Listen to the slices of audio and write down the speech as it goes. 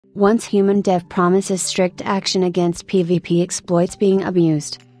Once Human dev promises strict action against PvP exploits being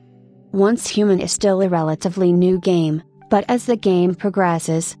abused. Once Human is still a relatively new game, but as the game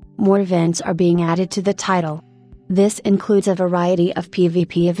progresses, more events are being added to the title. This includes a variety of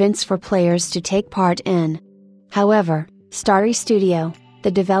PvP events for players to take part in. However, Starry Studio,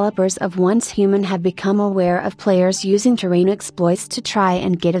 the developers of Once Human, have become aware of players using terrain exploits to try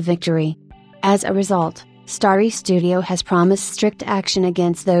and get a victory. As a result, Starry Studio has promised strict action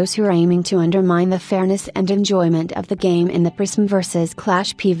against those who are aiming to undermine the fairness and enjoyment of the game in the Prism vs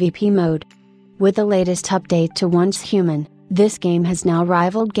Clash PvP mode. With the latest update to Once Human, this game has now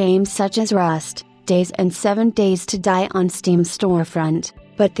rivaled games such as Rust, Days and 7 Days to Die on Steam storefront,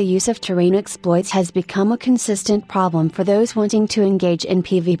 but the use of terrain exploits has become a consistent problem for those wanting to engage in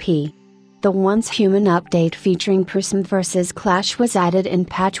PvP. The Once Human update featuring Prism vs Clash was added in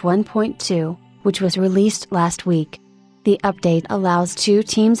patch 1.2. which was released last week. The update allows two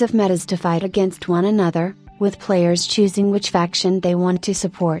teams of metas to fight against one another, with players choosing which faction they want to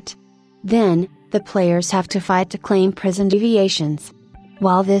support. Then, the players have to fight to claim prison deviations.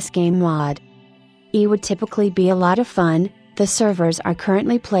 While this game mod would typically be a lot of fun, the servers are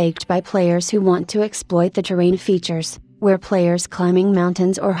currently plagued by players who want to exploit the terrain features, where players climbing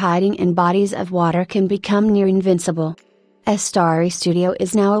mountains or hiding in bodies of water can become near invincible. As Starry Studio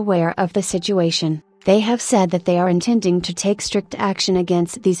is now aware of the situation, they have said that they are intending to take strict action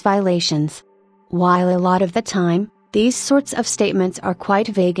against these violations. While a lot of the time, these sorts of statements are quite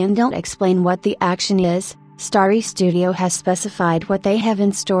vague and don't explain what the action is, Starry Studio has specified what they have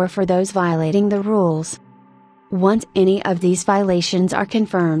in store for those violating the rules. Once any of these violations are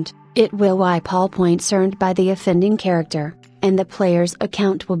confirmed, it will wipe all points earned by the offending character, and the player's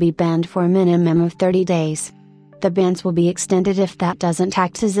account will be banned for a minimum of 30 days. The bans will be extended if that doesn't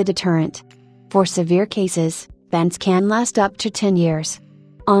act as a deterrent. For severe cases, bans can last up to 10 years.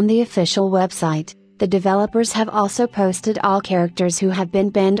 On the official website, the developers have also posted all characters who have been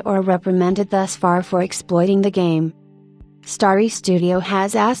banned or reprimanded thus far for exploiting the game. Starry Studio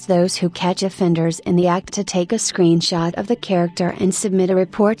has asked those who catch offenders in the act to take a screenshot of the character and submit a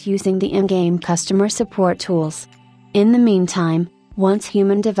report using the in-game customer support tools. In the meantime, Once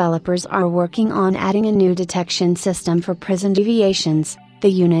Human developers are working on adding a new detection system for prison deviations.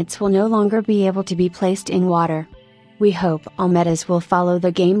 The units will no longer be able to be placed in water. We hope all metas will follow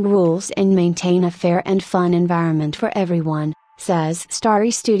the game rules and maintain a fair and fun environment for everyone, says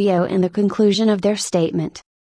Starry Studio in the conclusion of their statement.